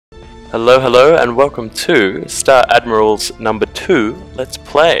Hello, and welcome to Star Admiral's number 2 Let's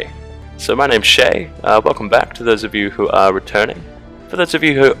Play. So my name's Shay. Welcome back to those of you who are returning. For those of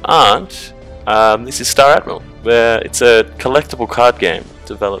you who aren't, this is Star Admiral, where it's a collectible card game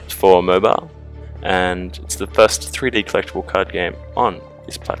developed for mobile, and it's the first 3D collectible card game on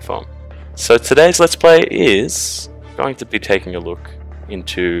this platform. So today's Let's Play is going to be taking a look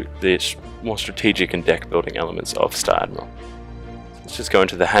into the more strategic and deck building elements of Star Admiral. Let's just go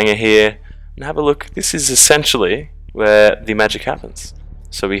into the hangar here and have a look. This is essentially where the magic happens.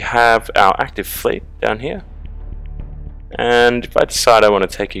 So we have our active fleet down here, and if I decide I want to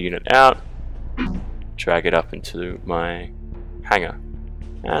take a unit out, drag it up into my hangar,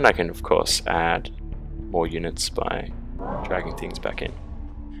 and I can of course add more units by dragging things back in.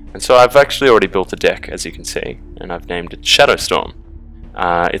 And so I've actually already built a deck, as you can see, and I've named it Shadow Storm.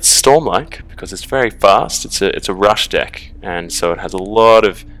 It's storm-like because it's very fast. It's a rush deck, and so it has a lot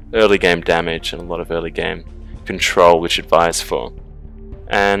of early game damage and a lot of early game control, which it vies for.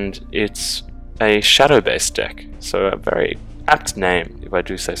 And it's a shadow-based deck, so a very apt name, if I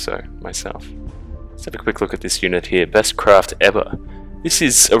do say so myself. Let's have a quick look at this unit here, Best Craft Ever. This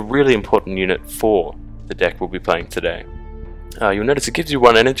is a really important unit for the deck we'll be playing today. You'll notice it gives you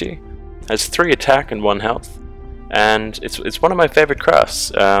 1 energy, has 3 attack and 1 health. And it's one of my favorite crafts.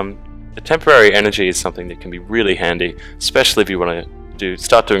 The temporary energy is something that can be really handy, especially if you want to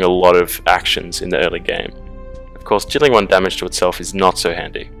start doing a lot of actions in the early game. Of course, dealing 1 damage to itself is not so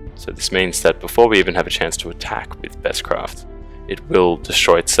handy, so this means that before we even have a chance to attack with Best Craft, it will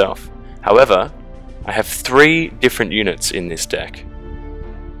destroy itself. However, I have 3 different units in this deck,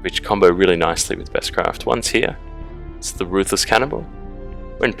 which combo really nicely with Best Craft. One's here, it's the Ruthless Cannibal.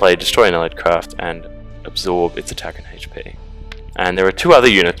 When played, destroy an allied craft and absorb its attack and HP. And there are 2 other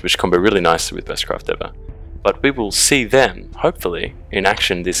units which combo really nicely with Best Craft Ever, but we will see them, hopefully, in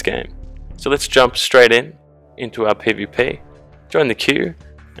action this game. So let's jump straight into our PvP, join the queue,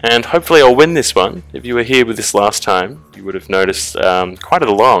 and hopefully I'll win this one. If you were here with this last time, you would have noticed quite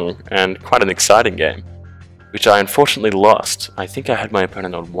a long and quite an exciting game, which I unfortunately lost. I think I had my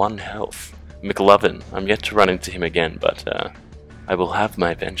opponent on 1 health. McLovin. I'm yet to run into him again, but I will have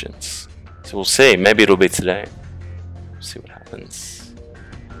my vengeance. So we'll see, maybe it'll be today. We'll see what happens.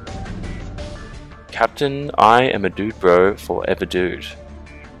 Captain, I am a dude bro forever dude.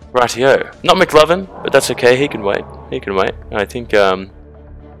 Rightio. Not McLovin, but that's okay, he can wait. He can wait. I think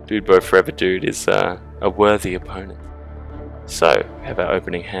dude bro forever dude is a worthy opponent. So, we have our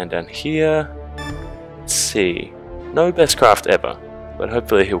opening hand down here. Let's see. No Best Craft Ever, but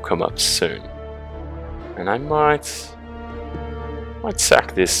hopefully he'll come up soon. And I might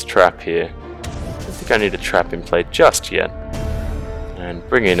sack this trap here. I don't think I need a trap in play just yet. And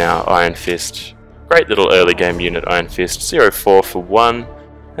bring in our Iron Fist. Great little early game unit, Iron Fist. 0-4 for 1.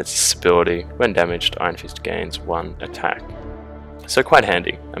 That's his ability. When damaged, Iron Fist gains 1 attack. So quite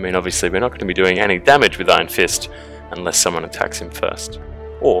handy. I mean, obviously we're not going to be doing any damage with Iron Fist unless someone attacks him first.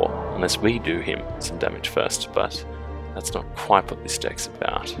 Or unless we do him some damage first, but that's not quite what this deck's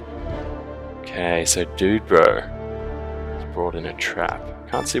about. Okay, so Dude Bro brought in a trap.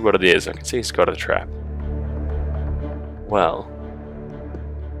 Can't see what it is. I can see he's got a trap. Well,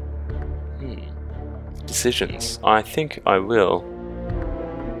 decisions. I think I will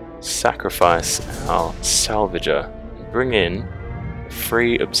sacrifice our Salvager and bring in a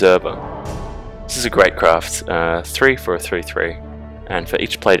free Observer. This is a great craft. 3 for a 3/3, and for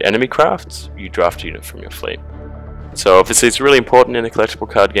each played enemy craft, you draft a unit from your fleet. So obviously it's really important in a collectible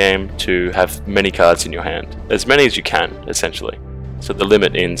card game to have many cards in your hand. As many as you can, essentially. So the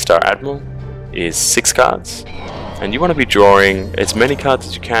limit in Star Admiral is 6 cards. And you want to be drawing as many cards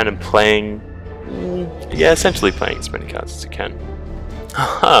as you can and playing... yeah, essentially playing as many cards as you can.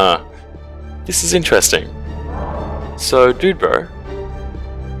 Haha! This is interesting. So, Dude Bro.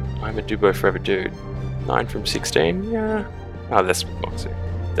 I'm a Dude Bro forever dude. 9 from 16? Yeah. Oh, that's boxing.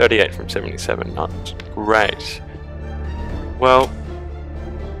 38 from 77. Not great. Well,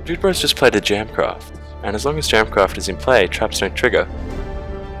 Dude Bro's just played a Jamcraft, and as long as Jamcraft is in play, traps don't trigger.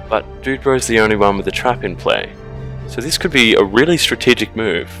 But Dude Bro's the only one with a trap in play, so this could be a really strategic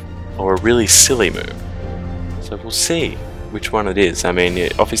move, or a really silly move. So we'll see which one it is. I mean,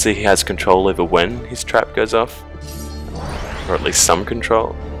 obviously he has control over when his trap goes off, or at least some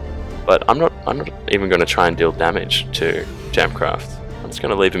control. But I'm not even going to try and deal damage to Jamcraft. I'm just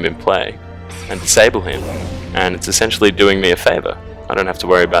going to leave him in play and disable him, and it's essentially doing me a favor. I don't have to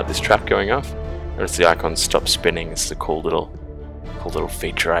worry about this trap going off. Notice the icon stop spinning. It's a cool little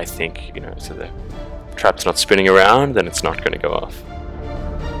feature, I think. You know, so the trap's not spinning around, then it's not going to go off.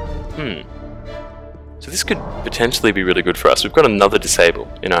 So this could potentially be really good for us. We've got another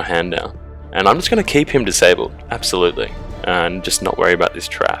disable in our hand now. And I'm just going to keep him disabled, absolutely. And just not worry about this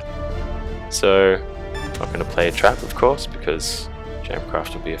trap. So, I'm not going to play a trap, of course, because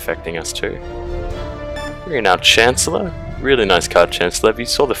Jamcraft will be affecting us too. Bring in our Chancellor. Really nice card, Chancellor. If you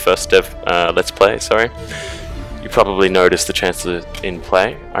saw the first Let's Play, sorry, you probably noticed the Chancellor in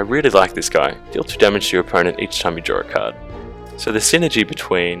play. I really like this guy. Deal 2 damage to your opponent each time you draw a card. So the synergy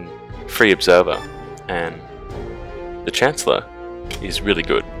between Free Observer and the Chancellor is really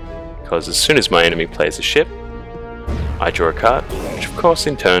good. Because as soon as my enemy plays a ship, I draw a card, which of course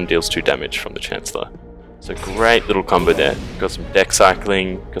in turn deals 2 damage from the Chancellor. So great little combo there. Got some deck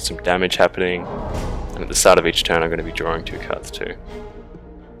cycling, got some damage happening. And at the start of each turn I'm going to be drawing 2 cards too.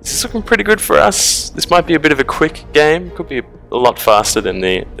 This is looking pretty good for us. This might be a bit of a quick game. Could be a lot faster than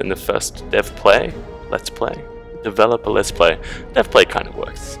the first Dev Play. Let's Play. Developer Let's Play. Dev Play kind of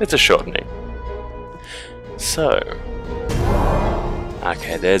works. It's a shortening. So...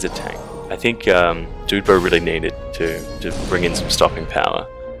 okay, there's a tank. I think Dudebo really needed to bring in some stopping power.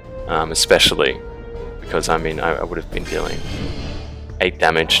 Especially because, I mean, I would have been dealing 8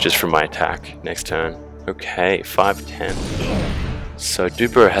 damage just from my attack next turn. Okay, 5-10. So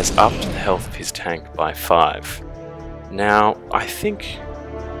Dubro has upped the health of his tank by 5. Now, I think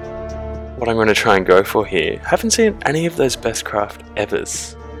what I'm going to try and go for here, haven't seen any of those best craft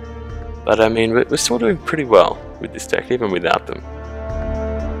evers. But I mean, we're still doing pretty well with this deck, even without them.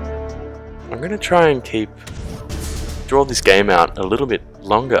 I'm going to try and draw this game out a little bit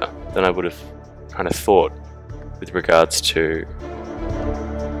longer than I would have kind of thought with regards to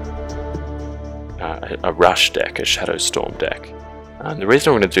a rush deck, a Shadow Storm deck. And the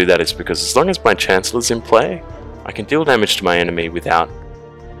reason I'm going to do that is because as long as my Chancellor's in play, I can deal damage to my enemy without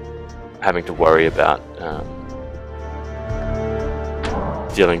having to worry about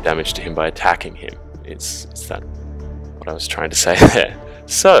dealing damage to him by attacking him. Is that what I was trying to say there?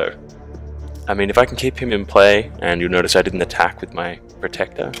 So, I mean, if I can keep him in play, and you'll notice I didn't attack with my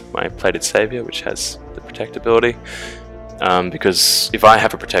Protector, my Plated Savior, which has the Protect ability, because if I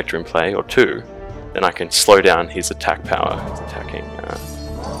have a Protector in play, or 2, then I can slow down his attack power, his attacking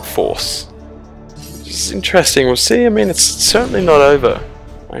force. Which is interesting, we'll see. I mean, it's certainly not over.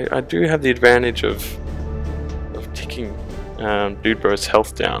 I do have the advantage of ticking Dudebro's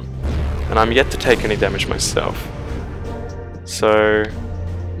health down, and I'm yet to take any damage myself. So...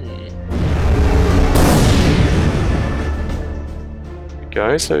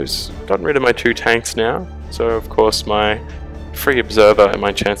 go, so he's gotten rid of my 2 tanks now, so of course my Free Observer and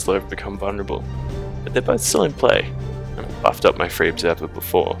my Chancellor have become vulnerable, but they're both still in play, and I buffed up my Free Observer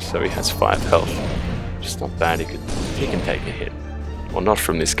before, so he has 5 health, which is not bad. He can take a hit, well, not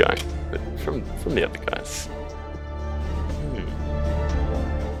from this guy, but from the other guys.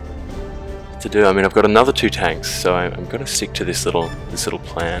 What to do? I mean, I've got another 2 tanks, so I'm going to stick to this little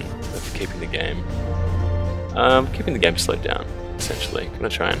plan of keeping the game slowed down. Essentially, I'm going to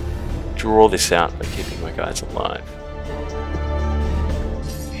try and draw this out by keeping my guys alive.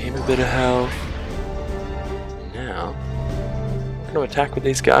 Give him a bit of health. Now, I'm going to attack with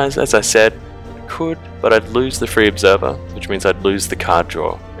these guys. As I said, I could, but I'd lose the Free Observer, which means I'd lose the card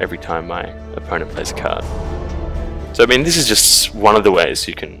draw every time my opponent plays a card. So I mean, this is just one of the ways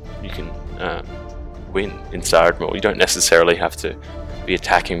you can win in Star Admiral. You don't necessarily have to be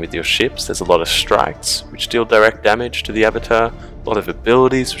attacking with your ships. There's a lot of strikes which deal direct damage to the avatar, a lot of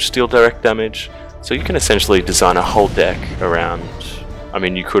abilities which deal direct damage, so you can essentially design a whole deck around... I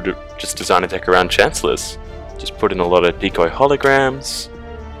mean, you could just design a deck around Chancellors, just put in a lot of decoy holograms,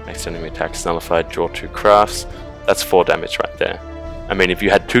 next enemy attacks nullified, draw 2 crafts. That's 4 damage right there. I mean, if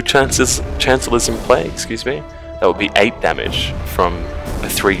you had 2 Chancellors in play, that would be 8 damage from a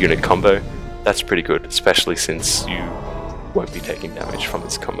 3-unit combo. That's pretty good, especially since you won't be taking damage from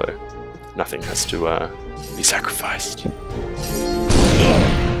this combo. Nothing has to be sacrificed.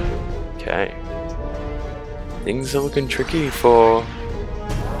 Okay. Things are looking tricky for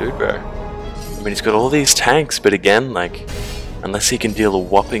Dudebro. I mean, he's got all these tanks, but again, like, unless he can deal a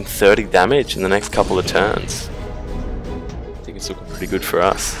whopping 30 damage in the next couple of turns, I think it's looking pretty good for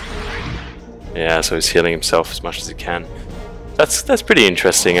us. Yeah, so he's healing himself as much as he can. That's pretty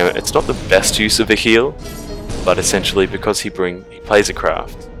interesting. It's not the best use of a heal, but essentially because he plays a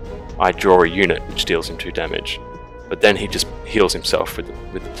craft, I draw a unit which deals him 2 damage, but then he just heals himself with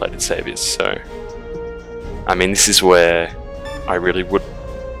the Plated Saviors. So, I mean, this is where I really would,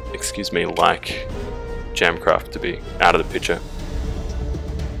 like Jamcraft to be out of the picture.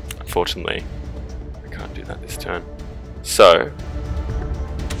 Unfortunately, I can't do that this turn. So,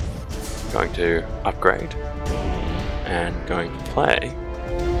 I'm going to upgrade and going to play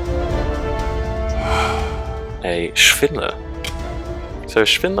a Schwindler. So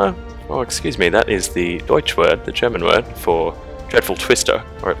Schwindler, oh excuse me, that is the Deutsch word, the German word for dreadful twister,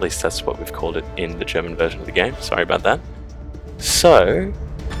 or at least that's what we've called it in the German version of the game. Sorry about that. So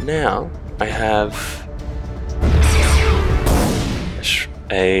now I have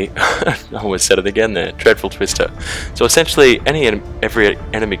I almost said it again there, dreadful twister. So essentially every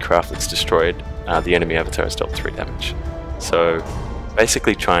enemy craft that's destroyed, the enemy avatar is dealt 3 damage. So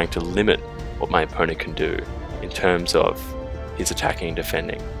basically trying to limit what my opponent can do in terms of his attacking and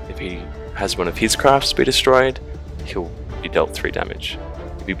defending. If he has one of his crafts be destroyed, he'll be dealt 3 damage.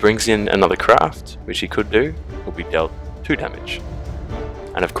 If he brings in another craft, which he could do, he'll be dealt 2 damage.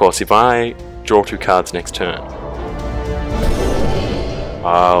 And of course, if I draw 2 cards next turn,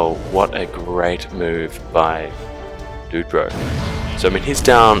 oh, what a great move by Dude Bro. So I mean, he's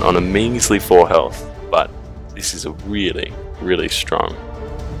down on a measly 4 health, but this is a really, really strong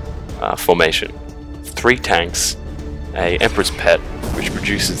formation. 3 tanks, a Emperor's Pet, which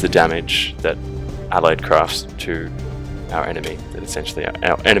reduces the damage that allied crafts to our enemy, that essentially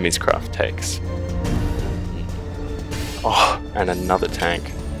our enemy's craft takes. Oh, and another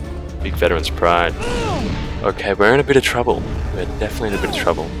tank. Big Veteran's Pride. Okay, we're in a bit of trouble. We're definitely in a bit of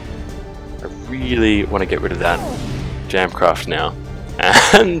trouble. I really want to get rid of that Jamcraft now,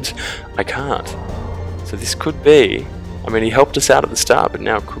 and I can't. So this could be, I mean, he helped us out at the start, but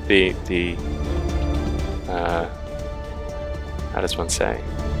now it could be the, how does one say,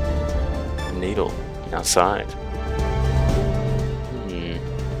 the needle in our side.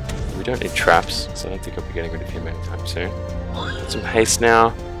 We don't need traps, so I don't think I'll be getting rid of him anytime soon. Got some haste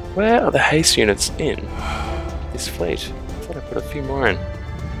now. Where are the haste units in this fleet? I thought I put a few more in.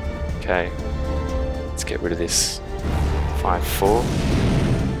 Okay, let's get rid of this 5-4.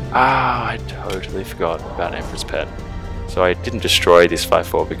 Ah, I totally forgot about Emperor's Pet. So I didn't destroy this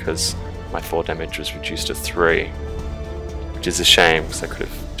 5-4 because my 4 damage was reduced to 3, which is a shame because I could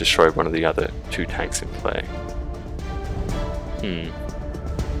have destroyed one of the other 2 tanks in play.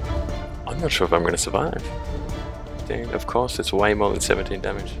 I'm not sure if I'm going to survive. Dang, of course, it's way more than 17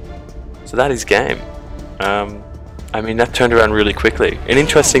 damage. So that is game. I mean, that turned around really quickly. An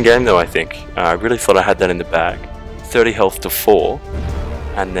interesting game though, I think. I really thought I had that in the bag. 30 health to 4,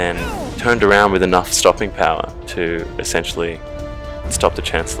 and then turned around with enough stopping power to essentially stop the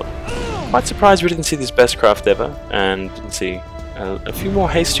Chancellor. Quite surprised we didn't see this best craft ever, and didn't see a few more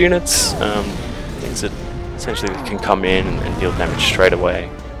haste units, things that essentially can come in and deal damage straight away.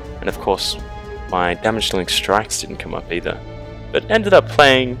 And of course, my damage dealing strikes didn't come up either, but ended up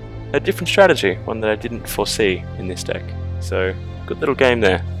playing a different strategy, one that I didn't foresee in this deck. So, good little game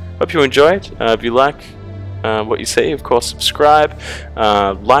there. Hope you enjoyed. If you like what you see, of course, subscribe,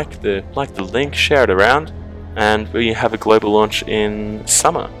 like the link, share it around, and we have a global launch in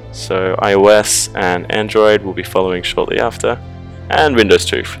summer. So iOS and Android will be following shortly after, and Windows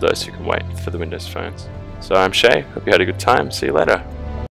 2 for those who can wait for the Windows phones. So I'm Shay. Hope you had a good time. See you later.